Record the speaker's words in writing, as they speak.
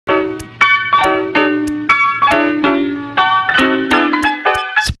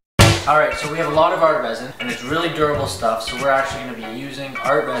Alright, so we have a lot of art resin, and it's really durable stuff, so we're actually going to be using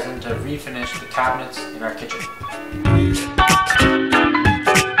art resin to refinish the cabinets in our kitchen.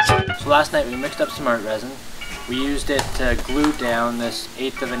 So last night we mixed up some art resin. We used it to glue down this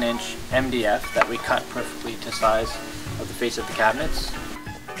 1/8 of an inch MDF that we cut perfectly to size of the face of the cabinets.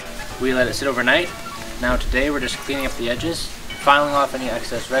 We let it sit overnight. Now today we're just cleaning up the edges, filing off any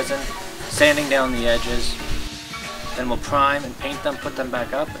excess resin, sanding down the edges. Then we'll prime and paint them, put them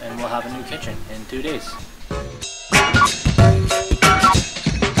back up, and we'll have a new kitchen in 2 days.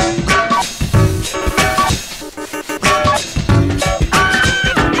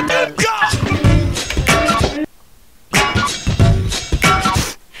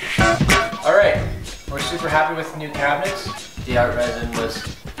 Alright, we're super happy with the new cabinets. The art resin was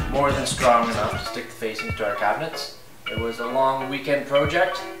more than strong enough to stick the facings to our cabinets. It was a long weekend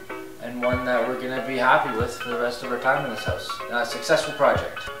project, and one that we're going to be happy with for the rest of our time in this house. A successful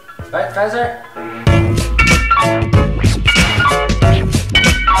project. Right, Feather?